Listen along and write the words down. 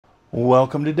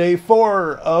Welcome to day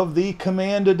 4 of the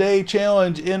Command a Day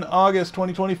challenge in August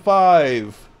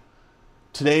 2025.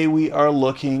 Today we are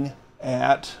looking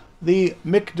at the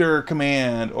mkdir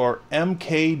command, or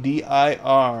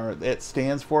mkdir. That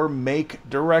stands for make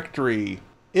directory.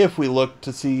 If we look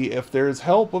to see if there's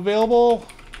help available,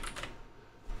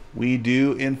 we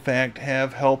do in fact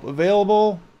have help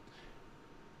available.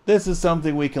 This is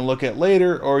something we can look at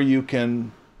later, or you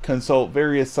can consult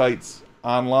various sites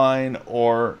online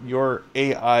or your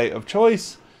AI of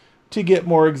choice to get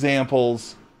more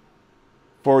examples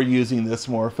for using this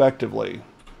more effectively.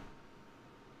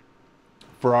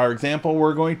 For our example,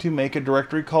 we're going to make a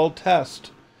directory called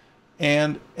test,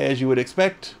 and as you would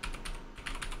expect,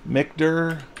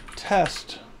 mkdir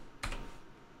test.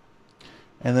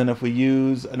 And then if we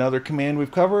use another command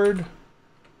we've covered,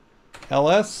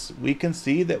 ls, we can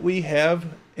see that we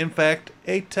have in fact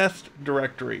a test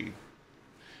directory.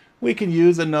 We can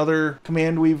use another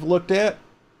command we've looked at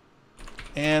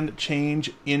and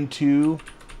change into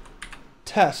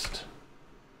test.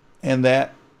 And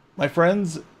that, my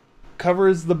friends,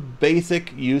 covers the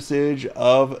basic usage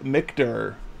of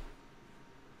mkdir.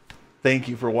 Thank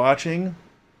you for watching,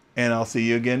 and I'll see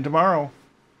you again tomorrow.